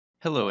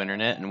Hello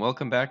Internet and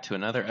welcome back to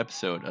another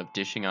episode of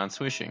Dishing on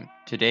Swishing.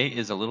 Today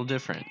is a little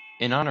different.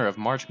 In honor of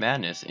March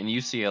Madness and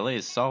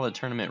UCLA's solid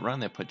tournament run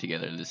they put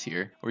together this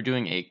year, we're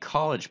doing a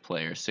college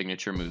player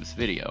signature moves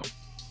video.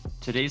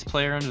 Today's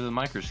player under the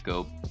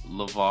microscope,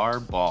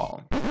 Lonzo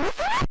Ball.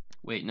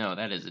 Wait, no,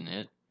 that isn't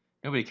it.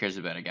 Nobody cares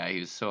about a guy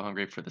who's so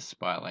hungry for the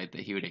spotlight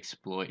that he would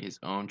exploit his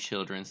own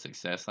children's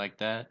success like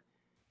that.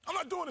 I'm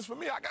not doing this for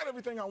me. I got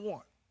everything I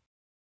want.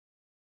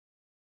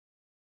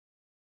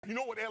 You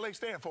know what LA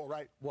stand for,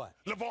 right? What?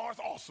 LeVar's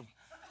awesome.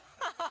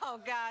 Oh,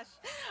 gosh.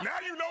 Now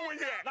you know where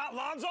you're at. Not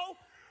Lonzo?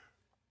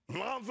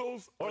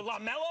 Lonzo's Or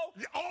LaMelo?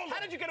 Yeah, all How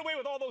of did you get away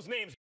with all those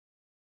names?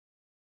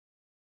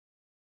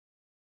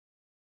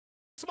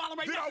 Smiling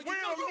right Did now, I 'cause you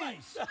win know or you're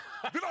lose?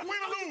 Did I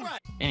win or lose?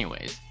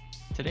 Anyways,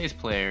 today's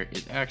player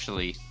is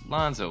actually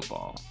Lonzo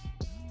Ball.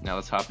 Now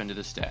let's hop into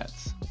the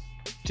stats.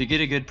 To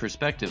get a good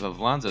perspective of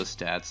Lonzo's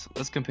stats,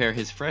 let's compare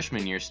his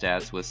freshman year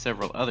stats with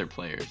several other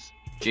players.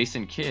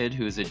 Jason Kidd,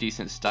 who is a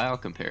decent style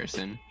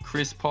comparison,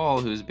 Chris Paul,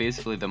 who is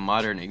basically the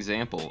modern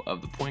example of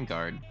the point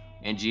guard,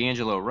 and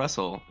D'Angelo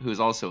Russell, who is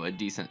also a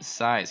decent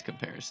size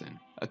comparison.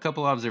 A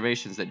couple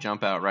observations that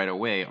jump out right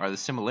away are the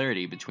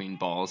similarity between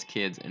Ball's,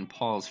 Kidd's, and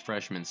Paul's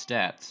freshman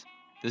stats.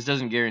 This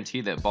doesn't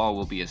guarantee that Ball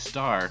will be a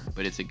star,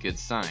 but it's a good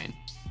sign.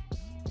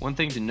 One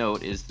thing to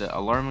note is the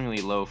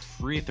alarmingly low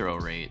free throw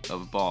rate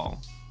of Ball,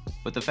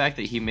 but the fact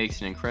that he makes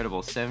an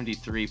incredible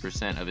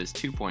 73% of his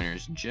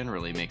two-pointers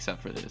generally makes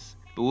up for this.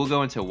 But we'll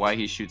go into why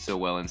he shoots so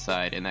well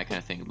inside and that kind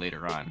of thing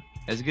later on.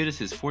 As good as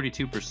his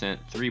 42%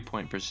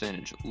 three-point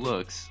percentage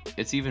looks,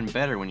 it's even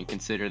better when you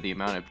consider the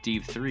amount of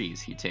deep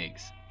threes he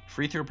takes.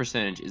 Free throw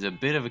percentage is a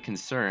bit of a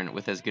concern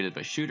with as good of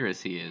a shooter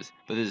as he is,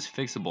 but this is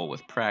fixable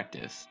with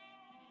practice.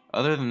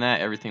 Other than that,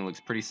 everything looks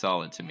pretty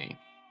solid to me.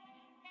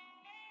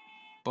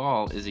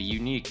 Ball is a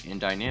unique and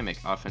dynamic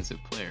offensive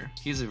player.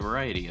 He has a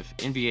variety of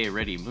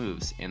NBA-ready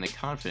moves and the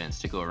confidence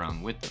to go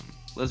around with them.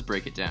 Let's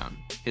break it down.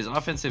 His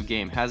offensive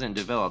game hasn't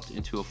developed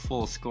into a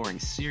full scoring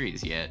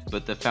series yet,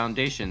 but the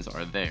foundations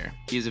are there.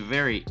 He is a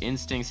very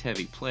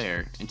instincts-heavy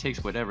player and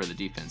takes whatever the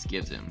defense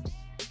gives him.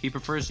 He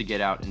prefers to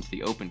get out into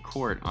the open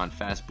court on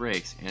fast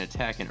breaks and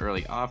attack an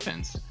early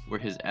offense where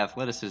his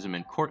athleticism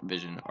and court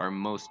vision are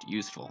most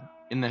useful.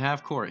 In the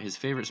half court, his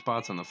favorite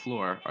spots on the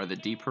floor are the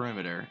deep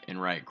perimeter and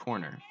right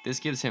corner. This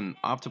gives him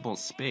optimal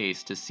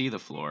space to see the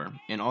floor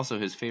and also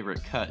his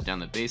favorite cut down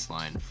the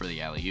baseline for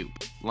the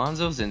alley-oop.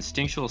 Lonzo's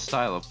instinctual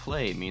style of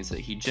play means that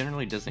he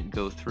generally doesn't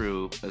go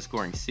through a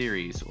scoring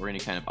series or any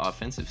kind of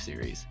offensive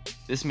series.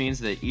 This means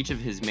that each of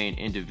his main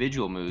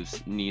individual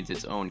moves needs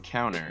its own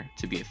counter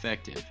to be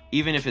effective,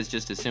 even if it's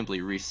just to simply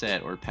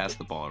reset or pass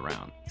the ball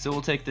around. So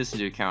we'll take this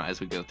into account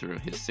as we go through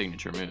his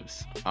signature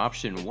moves.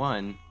 Option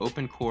 1,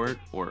 open court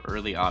or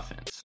early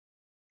offense.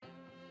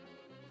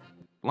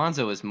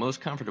 Lonzo is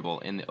most comfortable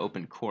in the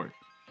open court.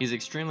 He's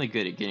extremely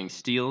good at getting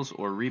steals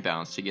or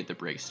rebounds to get the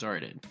break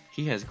started.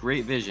 He has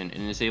great vision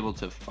and is able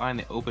to find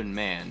the open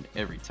man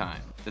every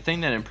time. The thing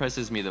that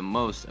impresses me the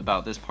most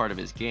about this part of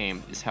his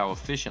game is how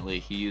efficiently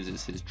he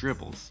uses his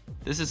dribbles.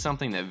 This is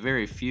something that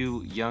very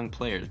few young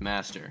players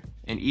master,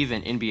 and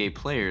even NBA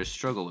players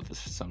struggle with this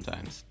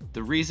sometimes.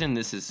 The reason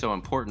this is so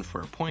important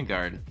for a point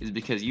guard is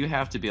because you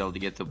have to be able to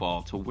get the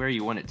ball to where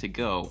you want it to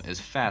go as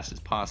fast as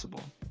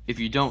possible. If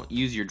you don't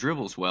use your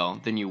dribbles well,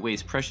 then you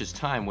waste precious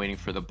time waiting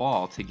for the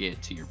ball to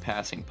get to your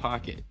passing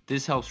pocket.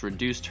 This helps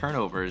reduce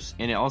turnovers,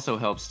 and it also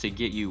helps to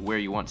get you where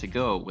you want to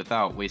go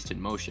without wasted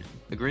motion.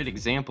 A great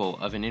example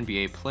of an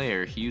NBA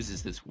player who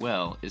uses this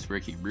well is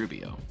Ricky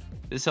Rubio.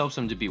 This helps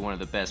him to be one of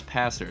the best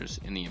passers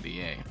in the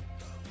NBA.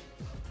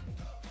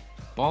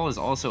 Ball is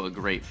also a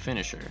great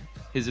finisher.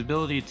 His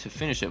ability to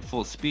finish at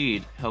full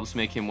speed helps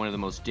make him one of the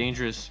most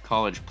dangerous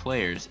college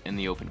players in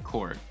the open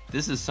court.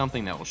 This is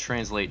something that will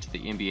translate to the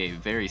NBA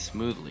very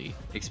smoothly.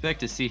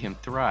 Expect to see him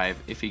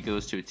thrive if he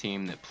goes to a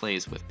team that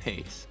plays with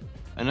pace.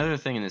 Another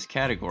thing in this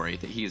category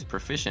that he is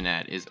proficient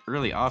at is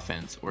early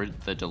offense or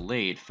the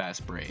delayed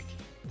fast break.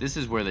 This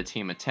is where the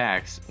team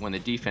attacks when the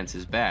defense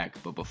is back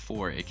but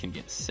before it can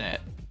get set.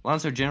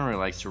 Lonzo generally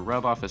likes to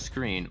rub off a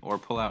screen or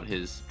pull out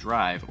his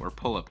drive or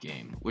pull-up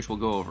game, which we'll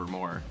go over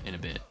more in a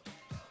bit.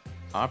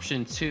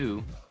 Option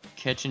 2,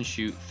 catch and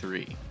shoot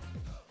 3.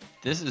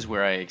 This is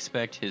where I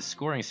expect his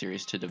scoring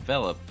series to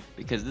develop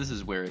because this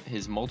is where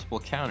his multiple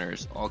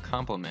counters all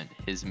complement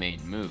his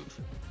main move.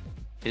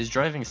 His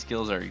driving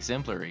skills are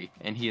exemplary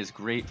and he has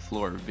great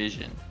floor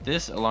vision.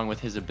 This, along with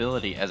his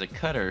ability as a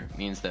cutter,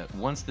 means that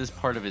once this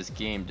part of his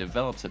game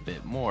develops a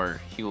bit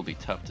more, he will be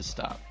tough to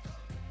stop.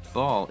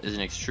 Ball is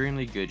an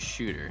extremely good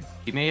shooter.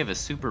 He may have a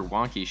super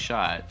wonky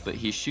shot, but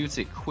he shoots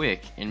it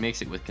quick and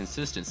makes it with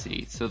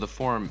consistency, so the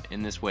form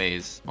in this way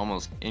is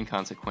almost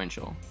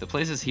inconsequential. The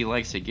places he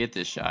likes to get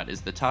this shot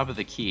is the top of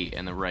the key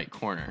and the right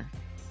corner.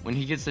 When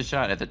he gets the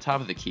shot at the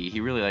top of the key, he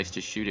really likes to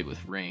shoot it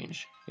with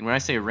range. And when I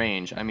say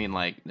range, I mean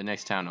like the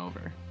next town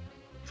over.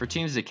 For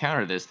teams to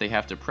counter this, they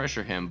have to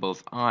pressure him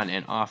both on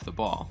and off the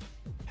ball.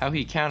 How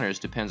he counters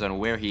depends on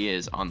where he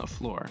is on the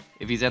floor.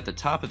 If he's at the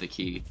top of the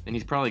key, then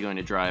he's probably going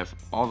to drive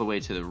all the way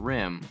to the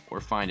rim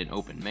or find an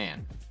open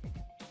man.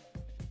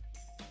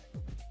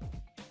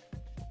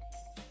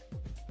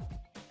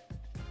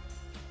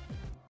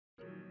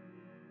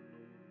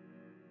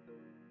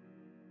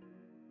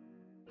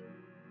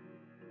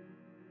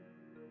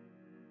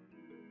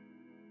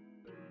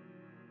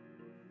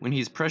 When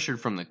he's pressured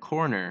from the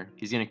corner,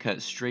 he's going to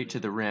cut straight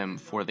to the rim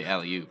for the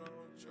alley-oop.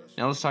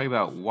 Now let's talk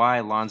about why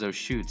Lonzo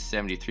shoots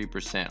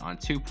 73% on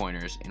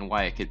two-pointers and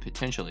why it could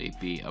potentially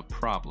be a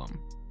problem.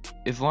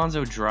 If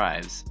Lonzo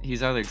drives,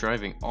 he's either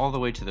driving all the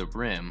way to the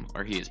rim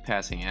or he is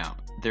passing out.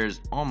 There's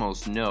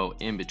almost no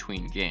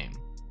in-between game.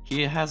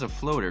 He has a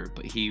floater,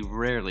 but he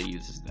rarely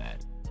uses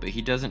that. But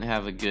he doesn't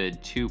have a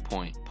good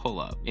two-point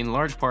pull-up, in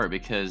large part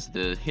because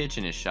the hitch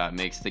in his shot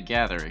makes the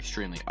gather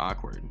extremely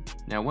awkward.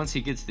 Now once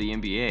he gets to the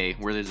NBA,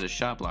 where there's a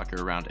shot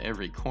blocker around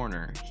every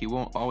corner, he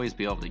won't always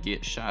be able to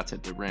get shots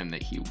at the rim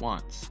that he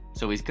wants.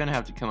 So he's going to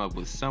have to come up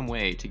with some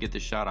way to get the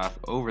shot off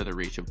over the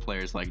reach of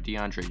players like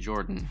DeAndre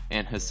Jordan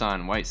and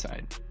Hassan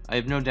Whiteside. I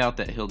have no doubt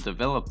that he'll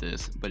develop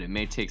this, but it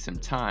may take some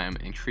time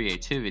and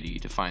creativity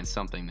to find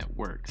something that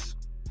works.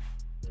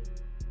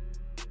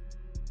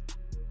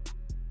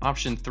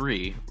 Option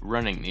 3,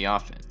 running the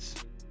offense.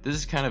 This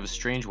is kind of a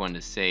strange one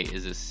to say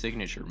is a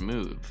signature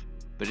move,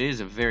 but it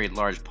is a very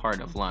large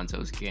part of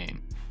Lonzo's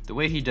game. The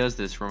way he does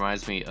this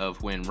reminds me of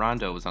when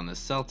Rondo was on the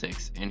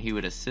Celtics and he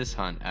would assist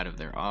hunt out of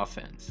their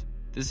offense.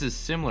 This is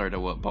similar to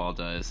what Ball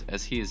does,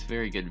 as he has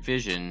very good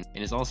vision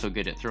and is also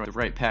good at throwing the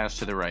right pass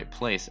to the right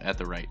place at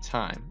the right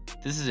time.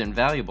 This is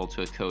invaluable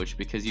to a coach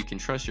because you can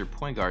trust your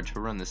point guard to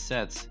run the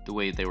sets the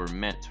way they were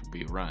meant to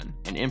be run,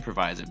 and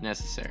improvise if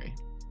necessary.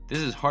 This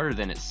is harder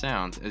than it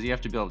sounds, as you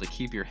have to be able to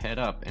keep your head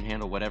up and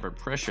handle whatever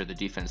pressure the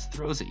defense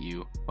throws at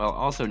you, while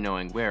also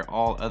knowing where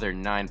all other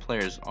 9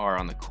 players are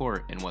on the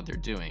court and what they're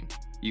doing.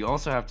 You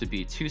also have to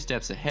be 2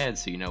 steps ahead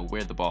so you know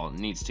where the ball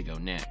needs to go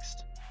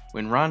next.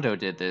 When Rondo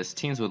did this,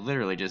 teams would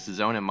literally just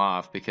zone him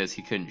off because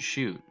he couldn't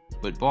shoot,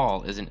 but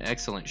Ball is an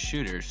excellent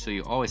shooter, so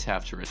you always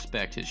have to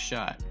respect his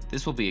shot.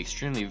 This will be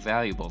extremely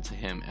valuable to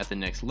him at the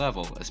next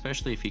level,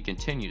 especially if he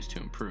continues to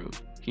improve.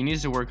 He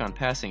needs to work on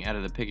passing out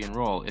of the pick and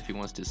roll if he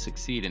wants to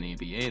succeed in the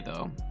NBA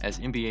though, as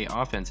NBA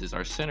offenses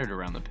are centered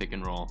around the pick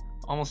and roll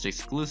almost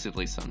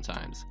exclusively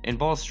sometimes, and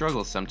Ball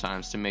struggles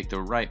sometimes to make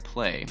the right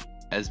play,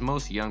 as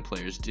most young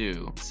players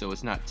do, so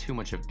it's not too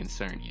much of a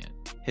concern yet.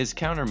 His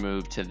counter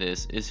move to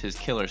this is his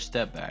killer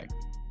step back.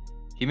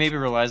 He maybe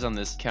relies on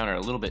this counter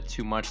a little bit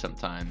too much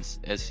sometimes,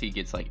 as he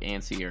gets like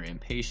antsy or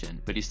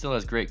impatient, but he still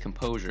has great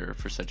composure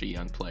for such a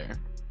young player.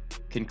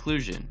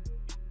 Conclusion: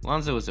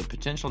 Lonzo is a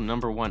potential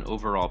number 1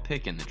 overall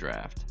pick in the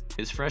draft.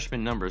 His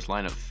freshman numbers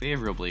line up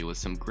favorably with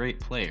some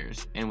great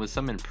players, and with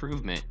some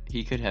improvement,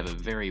 he could have a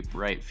very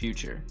bright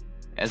future.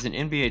 As an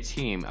NBA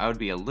team, I would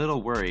be a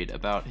little worried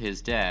about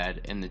his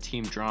dad and the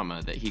team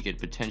drama that he could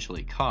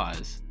potentially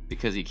cause,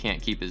 because he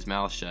can't keep his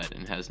mouth shut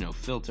and has no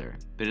filter.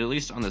 But at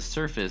least on the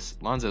surface,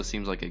 Lonzo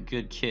seems like a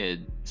good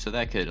kid, so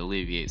that could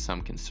alleviate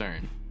some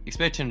concern.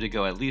 Expect him to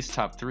go at least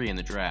top 3 in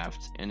the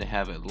draft, and to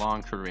have a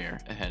long career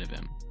ahead of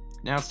him.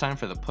 Now it's time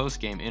for the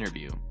post-game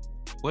interview.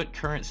 What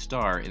current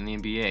star in the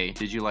NBA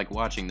did you like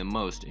watching the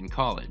most in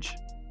college?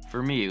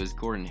 For me, it was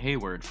Gordon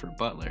Hayward for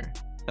Butler.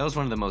 That was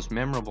one of the most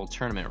memorable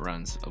tournament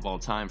runs of all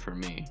time for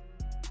me.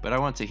 But I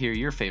want to hear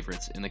your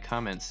favorites in the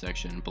comments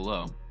section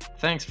below.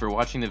 Thanks for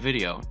watching the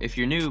video. If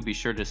you're new, be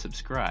sure to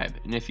subscribe.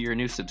 And if you're a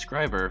new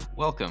subscriber,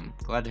 welcome.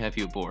 Glad to have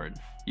you aboard.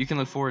 You can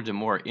look forward to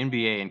more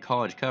NBA and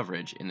college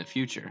coverage in the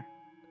future.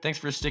 Thanks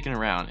for sticking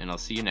around, and I'll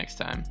see you next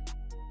time.